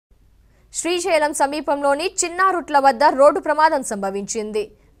శ్రీశైలం సమీపంలోని చిన్నారుట్ల వద్ద రోడ్డు ప్రమాదం సంభవించింది.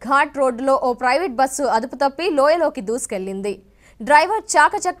 ఘాట్ రోడ్డులో ఓ ప్రైవేట్ బస్సు అదుపు తప్పి లోయలోకి దూసుకెళ్లింది. డ్రైవర్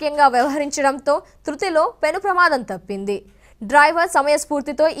చాకచక్యంగా వ్యవహరించడంతో తృతిలో పెను ప్రమాదం తప్పింది. డ్రైవర్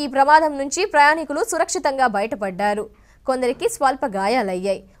సమయస్ఫూర్తితో ఈ ప్రమాదం నుంచి ప్రయాణికులు సురక్షితంగా బయటపడ్డారు. కొందరికి స్వల్ప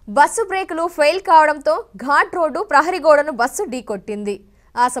గాయాలయ్యాయి. బస్సు బ్రేకులు ఫెయిల్ కావడంతో ఘాట్ రోడ్డు ప్రహరీ గోడను బస్సు ఢీకొట్టింది.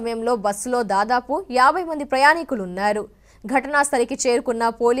 ఆ సమయంలో బస్సులో దాదాపు 50 మంది ప్రయాణికులు ఉన్నారు. ఘటనా స్థలికి చేరుకున్న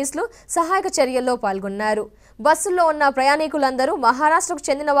పోలీసులు సహాయక చర్యల్లో పాల్గొన్నారు. బస్సుల్లో ఉన్న ప్రయాణికులందరూ మహారాష్ట్రకు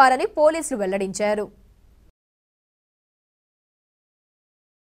చెందిన వారని పోలీసులు వెల్లడించారు.